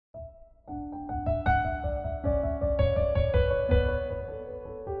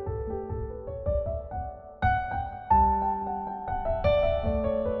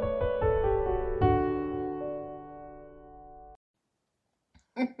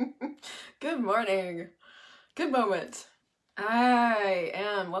Good morning. Good moment.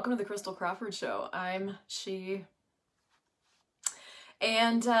 Welcome to the Christel Crawford Show. I'm she.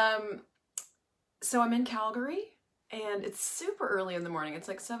 And so I'm in Calgary and it's super early in the morning. It's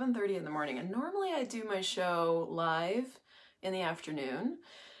like 7:30 in the morning. And normally I do my show live in the afternoon,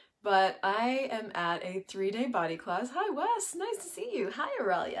 but I am at a 3-day body class. Hi, Wes. Nice to see you. Hi,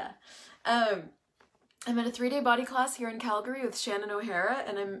 Aurelia. I'm at a 3-day body class here in Calgary with Shannon O'Hara,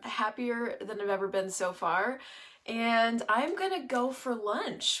 and I'm happier than I've ever been so far. And I'm gonna go for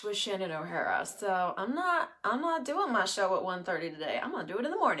lunch with Shannon O'Hara. So I'm not doing my show at 1:30 today. I'm gonna do it in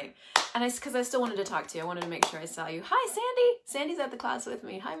the morning. And because I still wanted to talk to you. I wanted to make sure I saw you. Hi, Sandy. Sandy's at the class with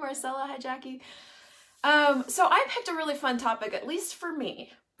me. Hi, Marcella. Hi, Jackie. So I picked a really fun topic, at least for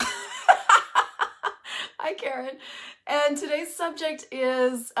me. Hi, Karen. And today's subject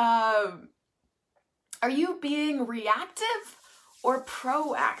is, are you being reactive or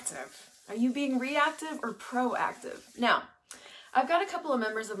proactive? Are you being reactive or proactive? Now, I've got a couple of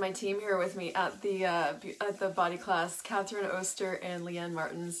members of my team here with me at the body class, Catherine Oster and Leanne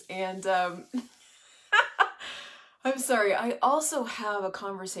Martins, and I'm sorry, I also have a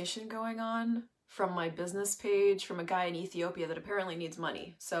conversation going on from my business page from a guy in Ethiopia that apparently needs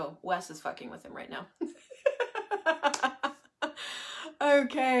money, so Wes is fucking with him right now.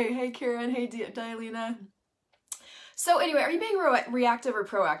 Okay, hey Karen, hey Dialina. So anyway, are you being reactive or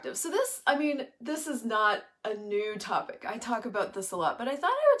proactive? So this is not a new topic. I talk about this a lot, but I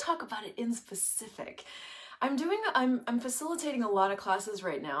thought I would talk about it in specific. I'm facilitating a lot of classes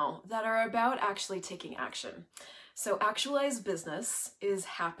right now that are about actually taking action. So actualized business is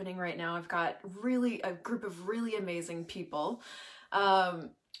happening right now. I've got a group of really amazing people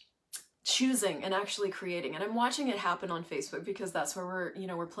choosing and actually creating, and I'm watching it happen on Facebook because that's where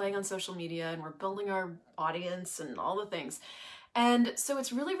we're playing on social media and we're building our audience and all the things. And so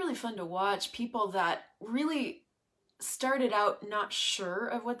it's really, really fun to watch people that really started out not sure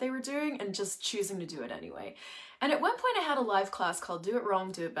of what they were doing and just choosing to do it anyway. And at one point I had a live class called Do It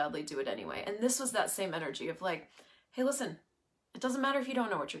Wrong, Do It Badly, Do It Anyway. And this was that same energy of like, hey, listen, it doesn't matter if you don't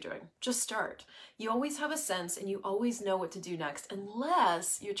know what you're doing. Just start. You always have a sense and you always know what to do next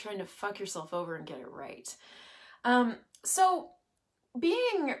unless you're trying to fuck yourself over and get it right. So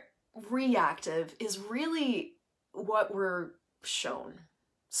being reactive is really what we're shown.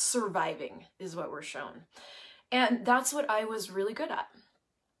 Surviving is what we're shown. And that's what I was really good at.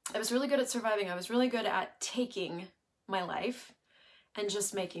 I was really good at surviving. I was really good at taking my life and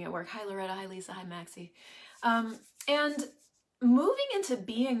just making it work. Hi, Loretta. Hi, Lisa. Hi, Maxie. And moving into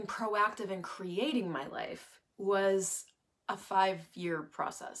being proactive and creating my life was a 5-year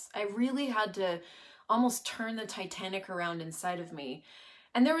process. I really had to almost turn the Titanic around inside of me.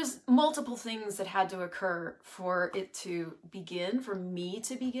 And there was multiple things that had to occur for it to begin, for me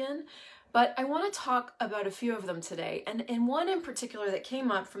to begin. But I want to talk about a few of them today. And one in particular that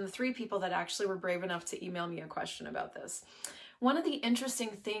came up from the 3 people that actually were brave enough to email me a question about this. One of the interesting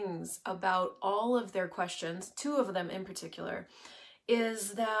things about all of their questions, 2 of them in particular,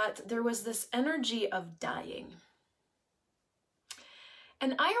 is that there was this energy of dying.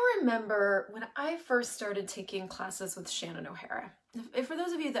 And I remember when I first started taking classes with Shannon O'Hara. For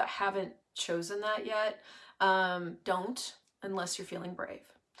those of you that haven't chosen that yet, don't, unless you're feeling brave.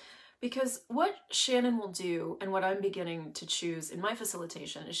 Because what Shannon will do, and what I'm beginning to choose in my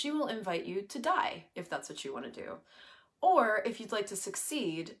facilitation, is she will invite you to die, if that's what you want to do. Or if you'd like to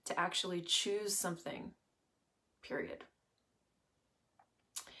succeed, to actually choose something, period.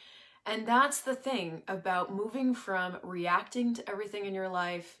 And that's the thing about moving from reacting to everything in your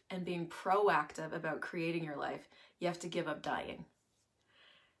life and being proactive about creating your life. You have to give up dying.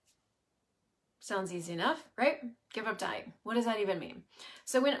 Sounds easy enough, right? Give up dying. What does that even mean?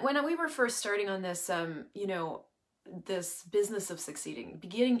 So when we were first starting on this, this business of succeeding,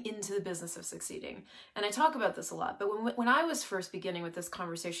 beginning into the business of succeeding. And I talk about this a lot, but when I was first beginning with this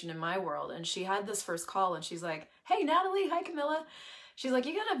conversation in my world, and she had this first call and she's like, hey, Natalie, hi, Camilla. She's like,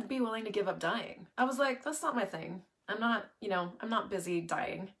 you gotta be willing to give up dying. I was like, that's not my thing. I'm not busy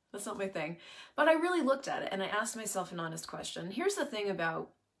dying. That's not my thing. But I really looked at it and I asked myself an honest question. Here's the thing about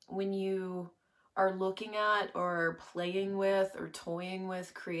when you are looking at or playing with or toying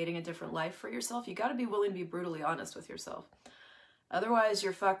with creating a different life for yourself, you got to be willing to be brutally honest with yourself. Otherwise,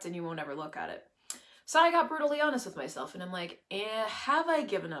 you're fucked and you won't ever look at it. So I got brutally honest with myself and I'm like, have I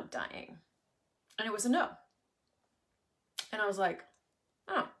given up dying? And it was a no. And I was like,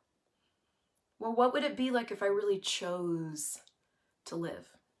 oh, well, what would it be like if I really chose to live?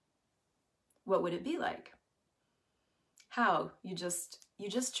 What would it be like? How? You just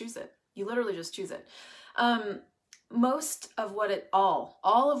choose it. You literally just choose it. most of what all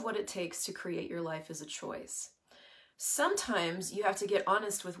of what it takes to create your life is a choice. Sometimes you have to get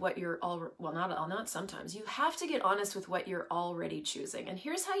honest with what you're not sometimes. You have to get honest with what you're already choosing. And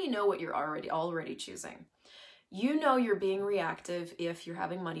here's how you know what you're already choosing. You know you're being reactive if you're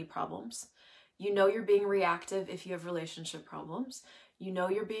having money problems. You know you're being reactive if you have relationship problems. You know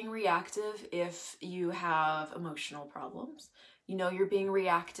you're being reactive if you have emotional problems. You know you're being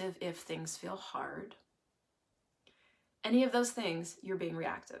reactive if things feel hard. Any of those things, you're being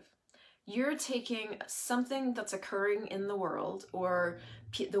reactive. You're taking something that's occurring in the world or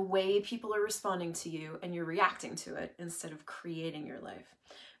the way people are responding to you, and you're reacting to it instead of creating your life.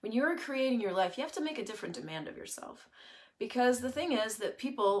 When you're creating your life, you have to make a different demand of yourself, because the thing is that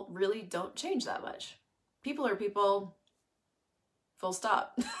people really don't change that much. People are people, full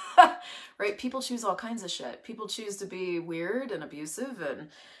stop, right? People choose all kinds of shit. People choose to be weird and abusive and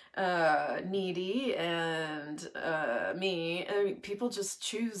needy and me. I mean, people just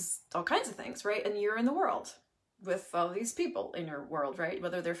choose all kinds of things, right? And you're in the world with all these people in your world, right?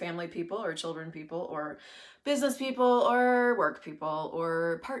 Whether they're family people or children people or business people or work people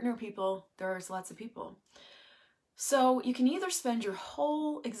or partner people, there's lots of people. So you can either spend your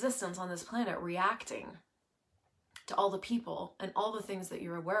whole existence on this planet reacting to all the people and all the things that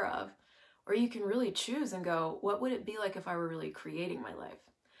you're aware of, or you can really choose and go, what would it be like if I were really creating my life?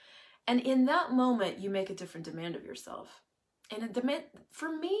 And in that moment, you make a different demand of yourself. And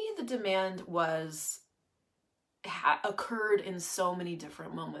for me, the demand occurred in so many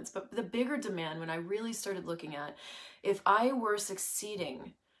different moments. But the bigger demand, when I really started looking at, if I were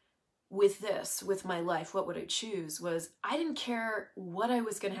succeeding with this, with my life, what would I choose? Was I didn't care what I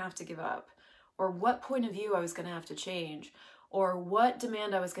was going to have to give up, or what point of view I was going to have to change, or what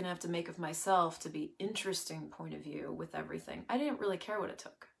demand I was going to have to make of myself to be interesting point of view with everything. I didn't really care what it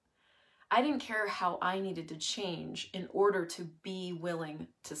took. I didn't care how I needed to change in order to be willing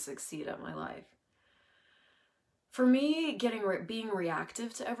to succeed at my life. For me, being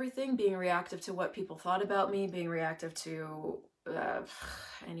reactive to everything, being reactive to what people thought about me, being reactive to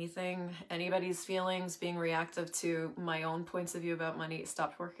anything, anybody's feelings, being reactive to my own points of view about money, it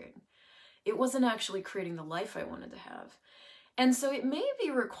stopped working. It wasn't actually creating the life I wanted to have. And so it may be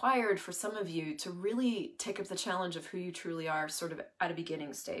required for some of you to really take up the challenge of who you truly are sort of at a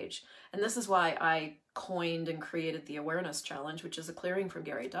beginning stage. And this is why I coined and created the Awareness Challenge, which is a clearing from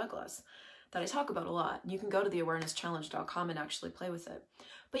Gary Douglas that I talk about a lot. You can go to theawarennesschallenge.com and actually play with it.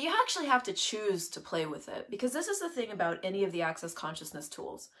 But you actually have to choose to play with it, because this is the thing about any of the Access Consciousness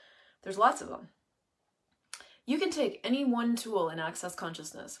tools. There's lots of them. You can take any one tool in Access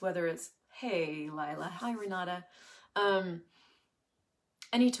Consciousness, whether it's, hey, Lila, hi, Renata,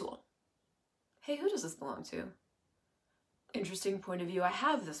 any tool. Hey, who does this belong to? Interesting point of view. I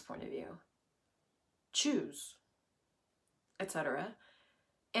have this point of view. Choose, etc.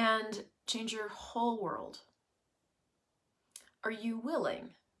 And change your whole world. Are you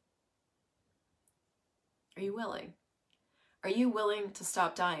willing? Are you willing? Are you willing to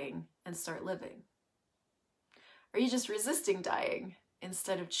stop dying and start living? Are you just resisting dying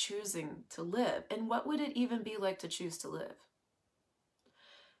instead of choosing to live? And what would it even be like to choose to live?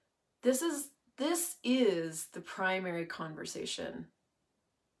 This is the primary conversation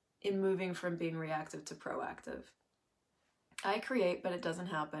in moving from being reactive to proactive. I create, but it doesn't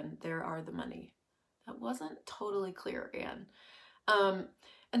happen. There are the money. That wasn't totally clear, Anne.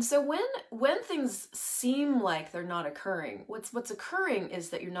 And so when things seem like they're not occurring, what's occurring is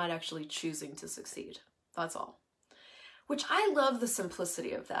that you're not actually choosing to succeed. That's all. Which I love the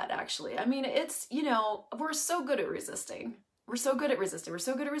simplicity of that, actually. I mean, it's, we're so good at resisting. We're so good at resisting. We're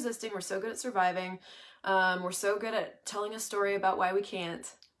so good at resisting. We're so good at surviving. We're so good at telling a story about why we can't.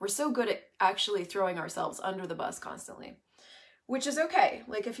 We're so good at actually throwing ourselves under the bus constantly, which is okay.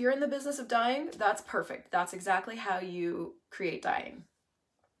 Like, if you're in the business of dying, that's perfect. That's exactly how you create dying.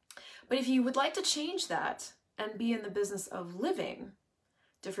 But if you would like to change that and be in the business of living,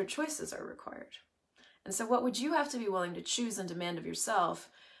 different choices are required. And so what would you have to be willing to choose and demand of yourself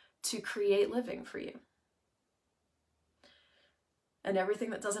to create living for you? And everything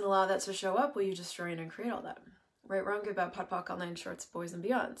that doesn't allow that to show up, will you destroy and create all that? Right, wrong, good, bad, pot, pock, all nine shorts, boys and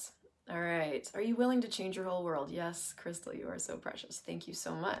beyonds. All right. Are you willing to change your whole world? Yes, Christel, you are so precious. Thank you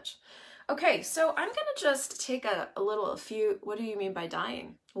so much. Okay, so I'm going to just take a few, what do you mean by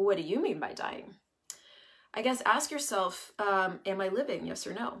dying? Well, what do you mean by dying? I guess ask yourself, am I living? Yes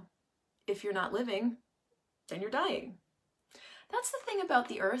or no? If you're not living, then you're dying. That's the thing about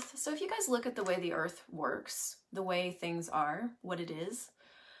the earth. So if you guys look at the way the earth works, the way things are, what it is,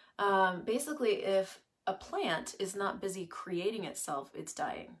 basically if a plant is not busy creating itself, it's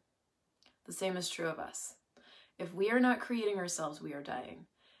dying. The same is true of us. If we are not creating ourselves, we are dying.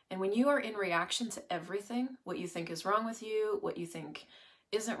 And when you are in reaction to everything, what you think is wrong with you, what you think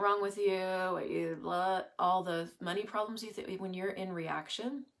isn't wrong with you, all the money problems you think, when you're in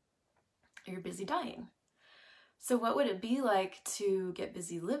reaction, you're busy dying. So what would it be like to get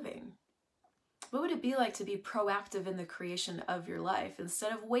busy living? What would it be like to be proactive in the creation of your life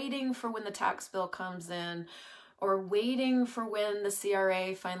instead of waiting for when the tax bill comes in, or waiting for when the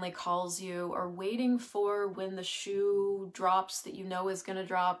CRA finally calls you, or waiting for when the shoe drops that you know is going to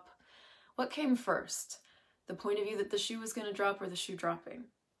drop? What came first? The point of view that the shoe was going to drop, or the shoe dropping?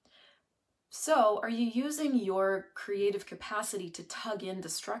 So, are you using your creative capacity to tug in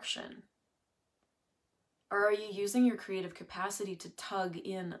destruction? Or are you using your creative capacity to tug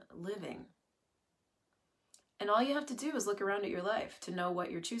in living? And all you have to do is look around at your life to know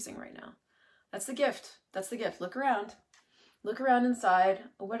what you're choosing right now. That's the gift. That's the gift. Look around. Look around inside.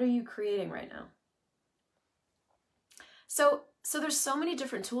 What are you creating right now? So there's so many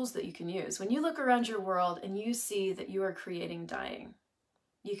different tools that you can use. When you look around your world and you see that you are creating dying,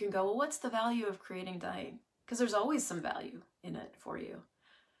 you can go, well, what's the value of creating dying? Because there's always some value in it for you.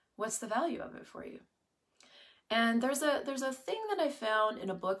 What's the value of it for you? And there's a thing that I found in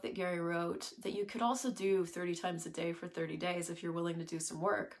a book that Gary wrote that you could also do 30 times a day for 30 days if you're willing to do some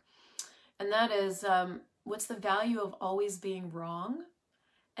work. And that is, what's the value of always being wrong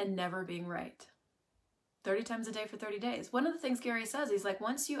and never being right? 30 times a day for 30 days. One of the things Gary says, he's like,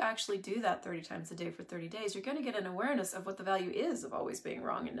 once you actually do that 30 times a day for 30 days, you're going to get an awareness of what the value is of always being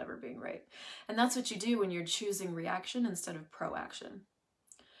wrong and never being right. And that's what you do when you're choosing reaction instead of proaction.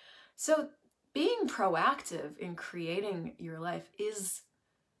 So being proactive in creating your life is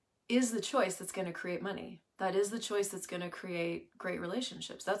the choice that's going to create money. That is the choice that's going to create great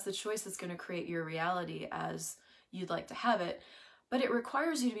relationships. That's the choice that's going to create your reality as you'd like to have it. But it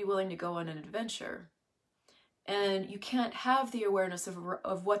requires you to be willing to go on an adventure. And you can't have the awareness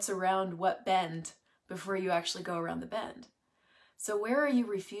of what's around what bend before you actually go around the bend. So where are you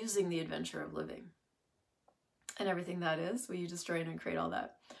refusing the adventure of living? And everything that is, will you destroy and create all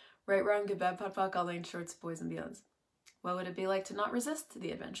that? Right, wrong, good, bad, pot, pock, all lane, shorts, boys, and beyonds. What would it be like to not resist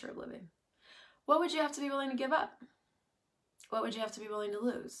the adventure of living? What would you have to be willing to give up? What would you have to be willing to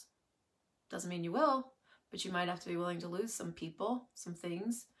lose? Doesn't mean you will, but you might have to be willing to lose some people, some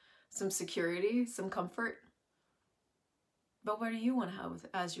things, some security, some comfort. But what do you want to have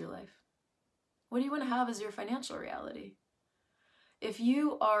as your life? What do you want to have as your financial reality? If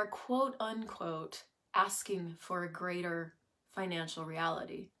you are, quote unquote, asking for a greater financial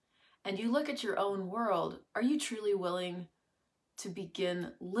reality, and you look at your own world, are you truly willing to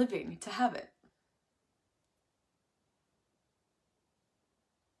begin living to have it?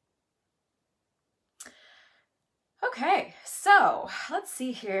 Okay, so let's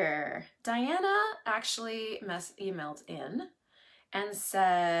see here. Diana actually emailed in and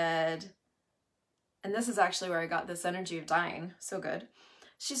said, and this is actually where I got this energy of dying, so good.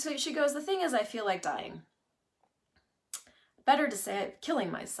 She goes, the thing is, I feel like dying. Better to say it,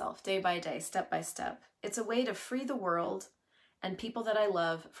 killing myself day by day, step by step. It's a way to free the world and people that I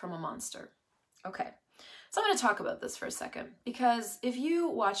love from a monster. Okay. So I'm going to talk about this for a second, because if you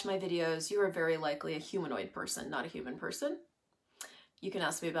watch my videos, you are very likely a humanoid person, not a human person. You can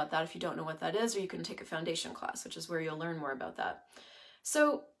ask me about that if you don't know what that is, or you can take a foundation class, which is where you'll learn more about that.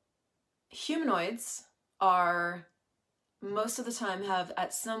 So humanoids are, most of the time, have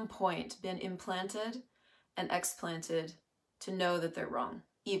at some point been implanted and explanted to know that they're wrong,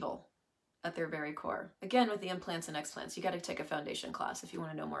 evil at their very core. Again, with the implants and explants, you got to take a foundation class if you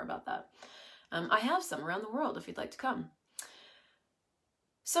want to know more about that. I have some around the world if you'd like to come.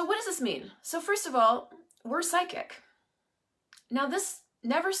 So what does this mean? So first of all, we're psychic. Now this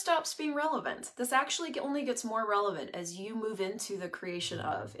never stops being relevant. This actually only gets more relevant as you move into the creation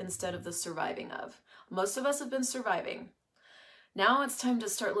of instead of the surviving of. Most of us have been surviving. Now it's time to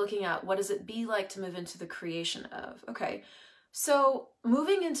start looking at what does it be like to move into the creation of. Okay, so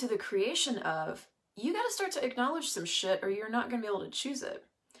moving into the creation of, you got to start to acknowledge some shit or you're not going to be able to choose it.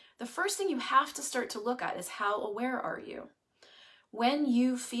 The first thing you have to start to look at is how aware are you? When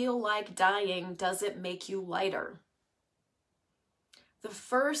you feel like dying, does it make you lighter? The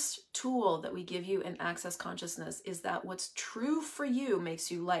first tool that we give you in Access Consciousness is that what's true for you makes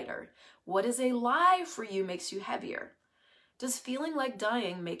you lighter. What is a lie for you makes you heavier. Does feeling like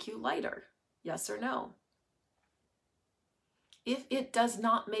dying make you lighter? Yes or no? If it does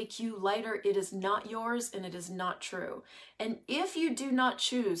not make you lighter, it is not yours and it is not true. And if you do not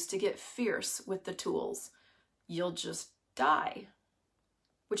choose to get fierce with the tools, you'll just die,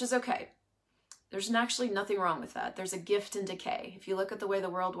 which is okay. There's actually nothing wrong with that. There's a gift in decay. If you look at the way the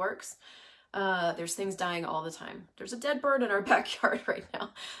world works, There's things dying all the time. There's a dead bird in our backyard right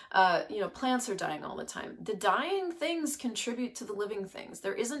now. You know, plants are dying all the time. The dying things contribute to the living things.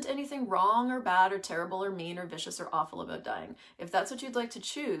 There isn't anything wrong or bad or terrible or mean or vicious or awful about dying. If that's what you'd like to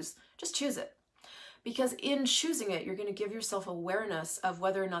choose, just choose it. Because in choosing it, you're going to give yourself awareness of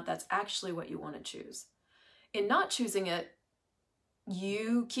whether or not that's actually what you want to choose. In not choosing it,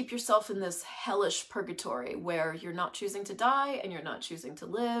 you keep yourself in this hellish purgatory where you're not choosing to die and you're not choosing to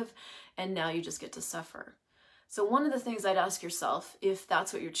live, and now you just get to suffer. So one of the things I'd ask yourself, if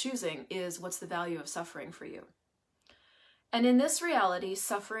that's what you're choosing, is what's the value of suffering for you? And in this reality,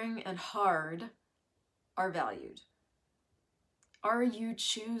 suffering and hard are valued. Are you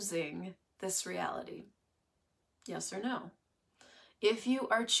choosing this reality? Yes or no? If you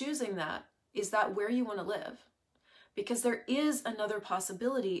are choosing that, is that where you want to live? Because there is another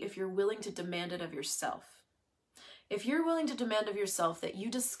possibility if you're willing to demand it of yourself. If you're willing to demand of yourself that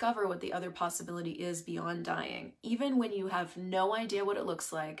you discover what the other possibility is beyond dying, even when you have no idea what it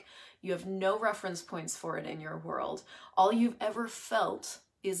looks like, you have no reference points for it in your world, all you've ever felt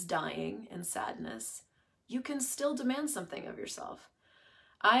is dying and sadness, you can still demand something of yourself.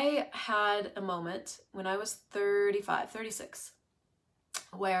 I had a moment when I was 36,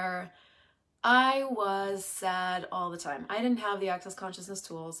 where I was sad all the time. I didn't have the access consciousness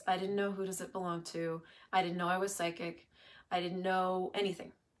tools. I didn't know who does it belong to. I didn't know I was psychic. I didn't know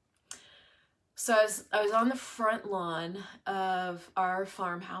anything. So I was on the front lawn of our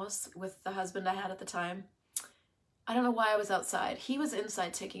farmhouse with the husband I had at the time. I don't know why I was outside. He was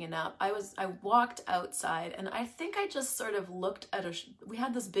inside taking a nap. I walked outside, and I think I just sort of looked at we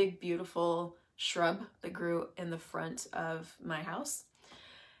had this big, beautiful shrub that grew in the front of my house.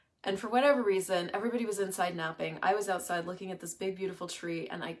 And for whatever reason, everybody was inside napping. I was outside looking at this big, beautiful tree,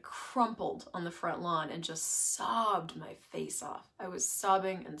 and I crumpled on the front lawn and just sobbed my face off. I was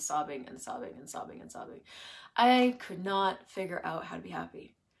sobbing and sobbing and sobbing and sobbing and sobbing. I could not figure out how to be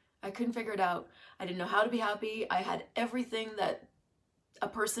happy. I couldn't figure it out. I didn't know how to be happy. I had everything that a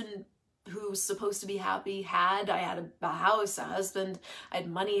person who's supposed to be happy had. I had a house, a husband, I had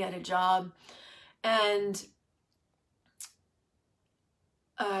money, I had a job. And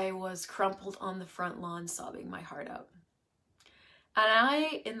I was crumpled on the front lawn, sobbing my heart out. And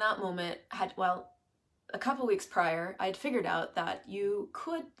I, in that moment, had, well, a couple weeks prior, I'd figured out that you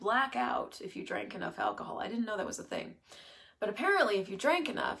could black out if you drank enough alcohol. I didn't know that was a thing. But apparently, if you drank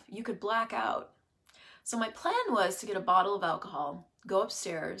enough, you could black out. So my plan was to get a bottle of alcohol, go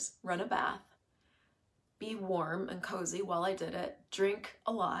upstairs, run a bath, be warm and cozy while I did it, drink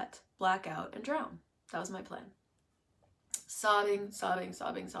a lot, black out, and drown. That was my plan. Sobbing, sobbing,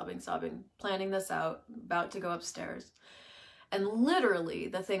 sobbing, sobbing, sobbing, planning this out, about to go upstairs. And literally,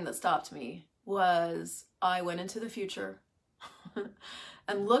 the thing that stopped me was I went into the future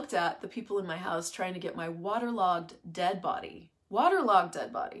and looked at the people in my house trying to get my waterlogged dead body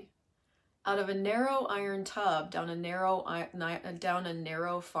out of a narrow iron tub down a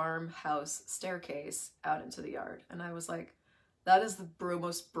narrow farmhouse staircase out into the yard. And I was like, that is the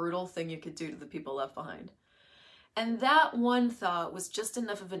most brutal thing you could do to the people left behind. And that one thought was just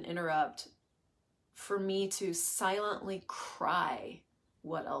enough of an interrupt for me to silently cry,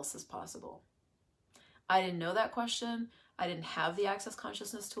 what else is possible? I didn't know that question. I didn't have the access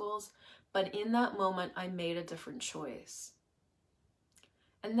consciousness tools, but in that moment, I made a different choice.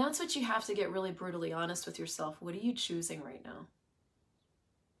 And that's what you have to get really brutally honest with yourself. What are you choosing right now?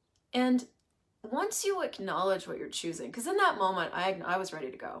 And once you acknowledge what you're choosing, because in that moment, I was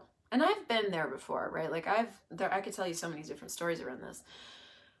ready to go. And I've been there before, right? Like I could tell you so many different stories around this.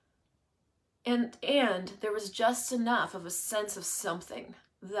 And there was just enough of a sense of something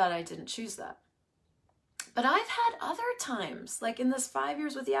that I didn't choose that. But I've had other times, like in this 5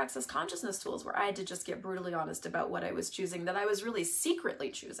 years with the access consciousness tools, where I had to just get brutally honest about what I was choosing, that I was really secretly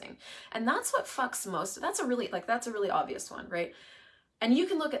choosing. And that's what fucks most. That's a really obvious one, right? And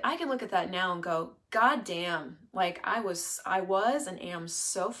I can look at that now and go, God damn, like I was and am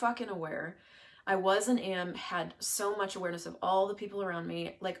so fucking aware. I was and am, had so much awareness of all the people around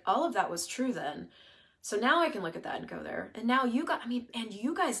me. Like all of that was true then. So now I can look at that and go there. And now you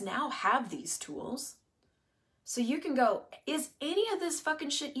guys now have these tools. So you can go, is any of this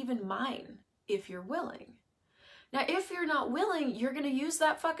fucking shit even mine? If you're willing. Now, if you're not willing, you're going to use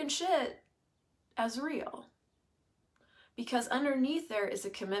that fucking shit as real. Because underneath there is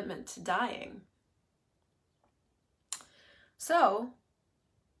a commitment to dying. So,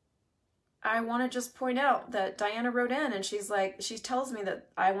 I want to just point out that Diana wrote in and she tells me that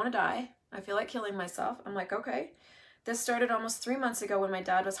I want to die. I feel like killing myself. I'm like, okay. This started almost 3 months ago when my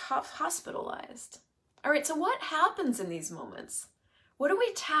dad was hospitalized. All right, so what happens in these moments? What do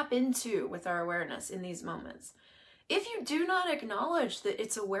we tap into with our awareness in these moments? If you do not acknowledge that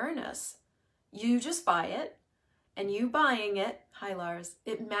it's awareness, you just buy it, and you buying it, hi Lars,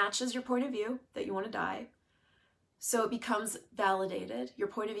 it matches your point of view that you want to die. So it becomes validated. Your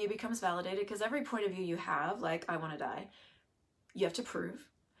point of view becomes validated because every point of view you have, like I want to die, you have to prove.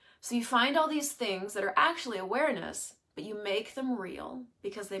 So you find all these things that are actually awareness, but you make them real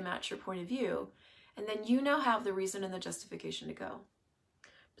because they match your point of view. And then you now have the reason and the justification to go.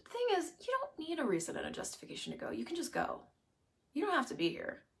 But the thing is, you don't need a reason and a justification to go. You can just go. You don't have to be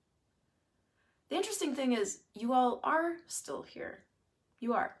here. The interesting thing is you all are still here.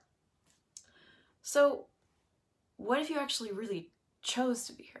 You are. So what if you actually really chose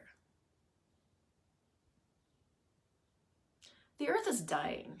to be here? The earth is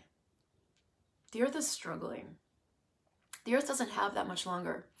dying. The earth is struggling. The earth doesn't have that much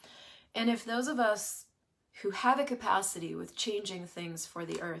longer. And if those of us who have a capacity with changing things for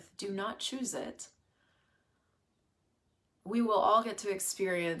the earth do not choose it, we will all get to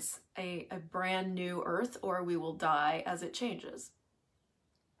experience a brand new earth, or we will die as it changes.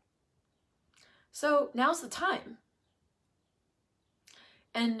 So now's the time.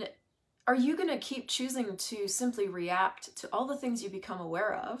 And are you going to keep choosing to simply react to all the things you become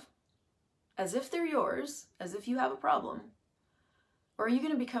aware of, as if they're yours, as if you have a problem? Or are you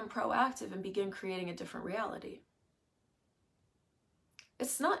going to become proactive and begin creating a different reality?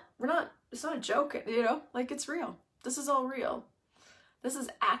 It's not a joke, you know, like it's real. This is all real. This is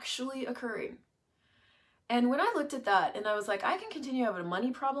actually occurring. And when I looked at that and I was like, I can continue having a money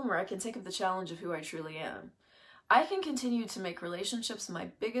problem, or I can take up the challenge of who I truly am. I can continue to make relationships my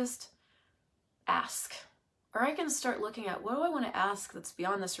biggest ask. Or I can start looking at, what do I want to ask that's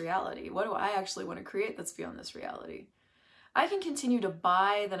beyond this reality? What do I actually want to create that's beyond this reality? I can continue to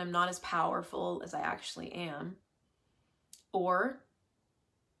buy that I'm not as powerful as I actually am. Or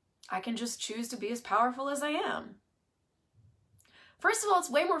I can just choose to be as powerful as I am. First of all, it's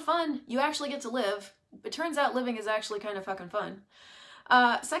way more fun. You actually get to live. It turns out living is actually kind of fucking fun.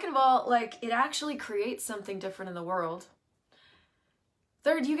 Second of all, like, it actually creates something different in the world.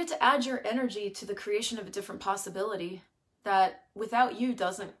 Third, you get to add your energy to the creation of a different possibility that without you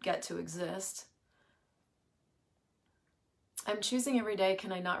doesn't get to exist. I'm choosing every day,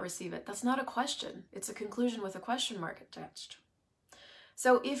 can I not receive it? That's not a question. It's a conclusion with a question mark attached.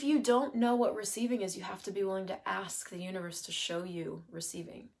 So if you don't know what receiving is, you have to be willing to ask the universe to show you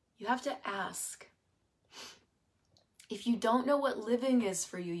receiving. You have to ask. If you don't know what living is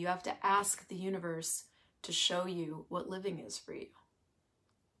for you, you have to ask the universe to show you what living is for you.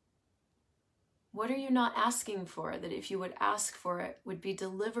 What are you not asking for that if you would ask for it would be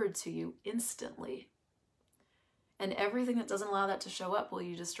delivered to you instantly? And everything that doesn't allow that to show up, will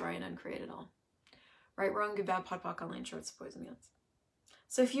you destroy and uncreate it all? Right, wrong, good, bad, pot, pock, online, shorts, poison, yes.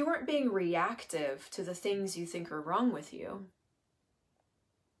 So if you weren't being reactive to the things you think are wrong with you,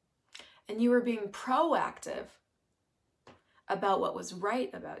 and you were being proactive about what was right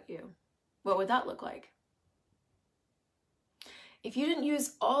about you, what would that look like? If you didn't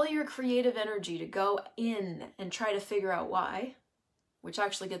use all your creative energy to go in and try to figure out why, which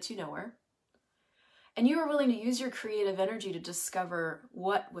actually gets you nowhere, and you were willing to use your creative energy to discover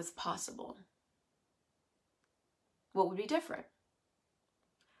what was possible, what would be different?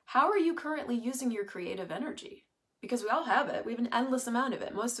 How are you currently using your creative energy? Because we all have it. We have an endless amount of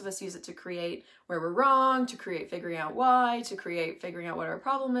it. Most of us use it to create where we're wrong, to create figuring out why, to create figuring out what our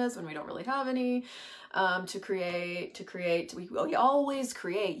problem is when we don't really have any, we always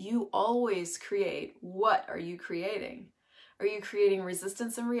create. You always create. What are you creating? Are you creating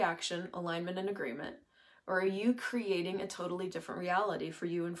resistance and reaction, alignment and agreement? Or are you creating a totally different reality for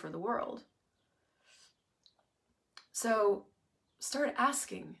you and for the world? So start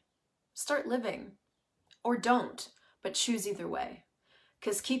asking, start living, or don't, but choose either way.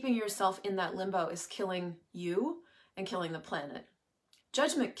 Because keeping yourself in that limbo is killing you and killing the planet.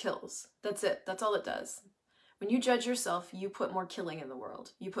 Judgment kills. That's it. That's all it does. When you judge yourself, you put more killing in the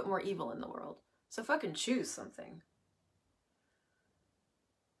world. You put more evil in the world. So fucking choose something.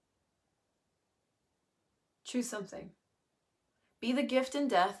 Choose something. Be the gift in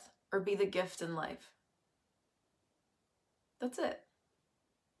death or be the gift in life. That's it.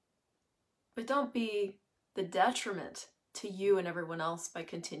 But don't be the detriment to you and everyone else by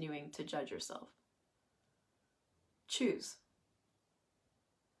continuing to judge yourself. Choose.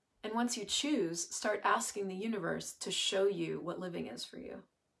 And once you choose, start asking the universe to show you what living is for you.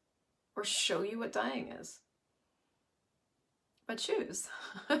 Or show you what dying is. But choose.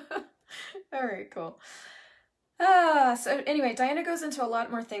 All right, cool. So anyway, Diana goes into a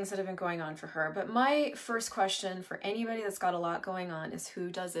lot more things that have been going on for her, but my first question for anybody that's got a lot going on is, who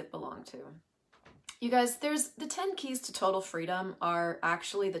does it belong to? You guys, there's the 10 keys to total freedom are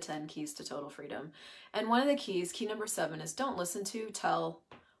actually the 10 keys to total freedom. And one of the keys, key number 7, is don't listen to, tell,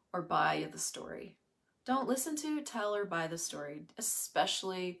 or buy the story. Don't listen to, tell, or buy the story,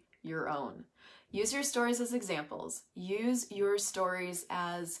 especially your own. Use your stories as examples. Use your stories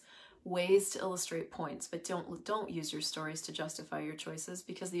as ways to illustrate points, but don't use your stories to justify your choices,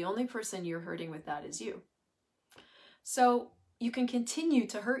 because the only person you're hurting with that is you. So you can continue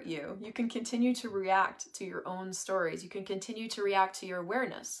to hurt you. You can continue to react to your own stories. You can continue to react to your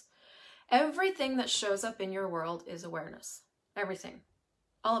awareness. Everything that shows up in your world is awareness. Everything.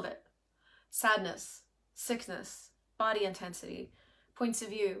 All of it. Sadness, sickness, body intensity, points of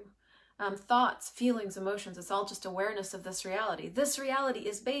view, thoughts, feelings, emotions. It's all just awareness of this reality. This reality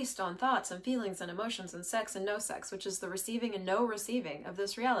is based on thoughts and feelings and emotions and sex and no sex, which is the receiving and no receiving of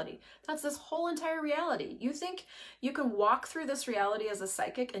this reality. That's this whole entire reality. You think you can walk through this reality as a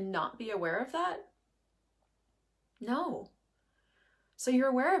psychic and not be aware of that? No. So you're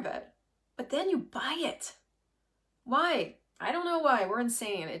aware of it, but then you buy it. Why? I don't know why. We're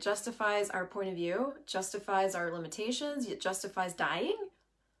insane. It justifies our point of view, justifies our limitations, it justifies dying.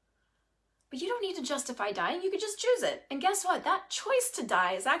 But you don't need to justify dying. You could just choose it. And guess what? That choice to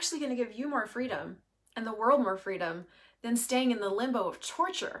die is actually going to give you more freedom and the world more freedom than staying in the limbo of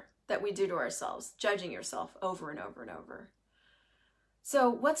torture that we do to ourselves, judging yourself over and over and over. So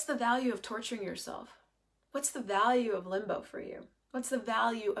what's the value of torturing yourself? What's the value of limbo for you? What's the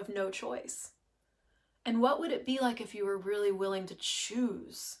value of no choice? And what would it be like if you were really willing to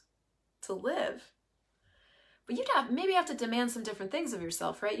choose to live? But you'd maybe have to demand some different things of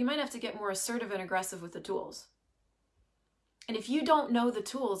yourself, right? You might have to get more assertive and aggressive with the tools. And if you don't know the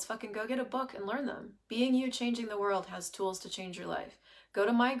tools, fucking go get a book and learn them. Being You, Changing the World has tools to change your life. Go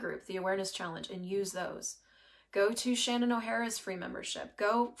to my group, the Awareness Challenge, and use those. Go to Shannon O'Hara's free membership.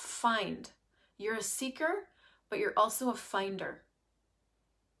 Go find. You're a seeker, but you're also a finder.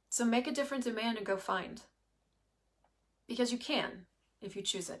 So make a different demand and go find. Because you can, if you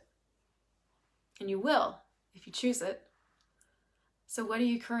choose it. And you will, if you choose it. So what are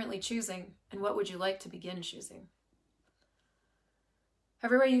you currently choosing, and what would you like to begin choosing?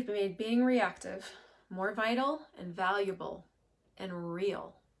 Everywhere you've made being reactive more vital and valuable and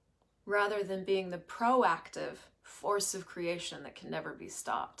real, rather than being the proactive force of creation that can never be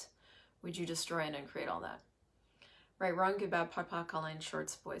stopped. Would you destroy and uncreate all that? Right, wrong, good, bad, POD, POC, all nine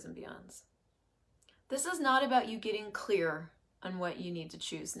shorts, boys and beyonds. This is not about you getting clear on what you need to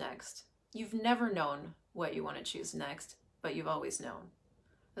choose next. You've never known what you want to choose next, but you've always known.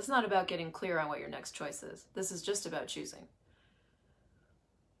 It's not about getting clear on what your next choice is. This is just about choosing.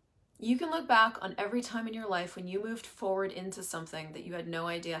 You can look back on every time in your life when you moved forward into something that you had no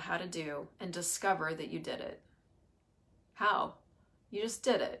idea how to do and discover that you did it. How? You just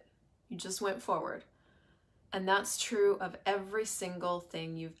did it. You just went forward. And that's true of every single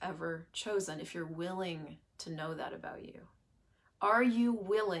thing you've ever chosen, if you're willing to know that about you. Are you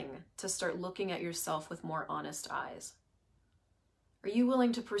willing to start looking at yourself with more honest eyes? Are you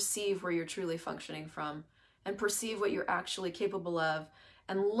willing to perceive where you're truly functioning from and perceive what you're actually capable of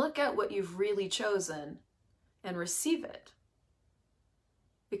and look at what you've really chosen and receive it?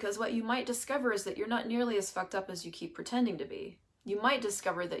 Because what you might discover is that you're not nearly as fucked up as you keep pretending to be. You might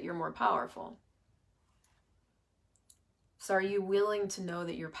discover that you're more powerful. So are you willing to know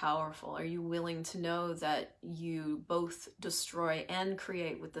that you're powerful? Are you willing to know that you both destroy and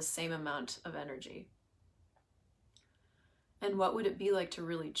create with the same amount of energy? And what would it be like to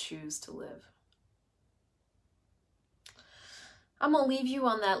really choose to live? I'm going to leave you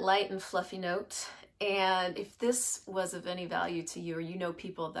on that light and fluffy note. And if this was of any value to you, or you know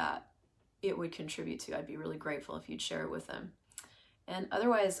people that it would contribute to, I'd be really grateful if you'd share it with them. And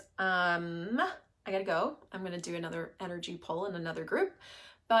otherwise, I gotta go. I'm gonna do another energy poll in another group,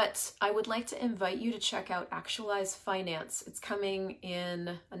 but I would like to invite you to check out Actualize Finance. It's coming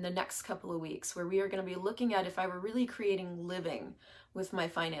in the next couple of weeks, where we are gonna be looking at if I were really creating living with my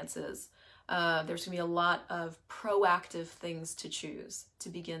finances. There's gonna be a lot of proactive things to choose to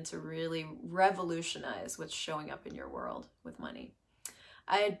begin to really revolutionize what's showing up in your world with money.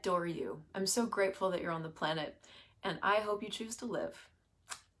 I adore you. I'm so grateful that you're on the planet, and I hope you choose to live.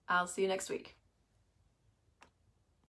 I'll see you next week.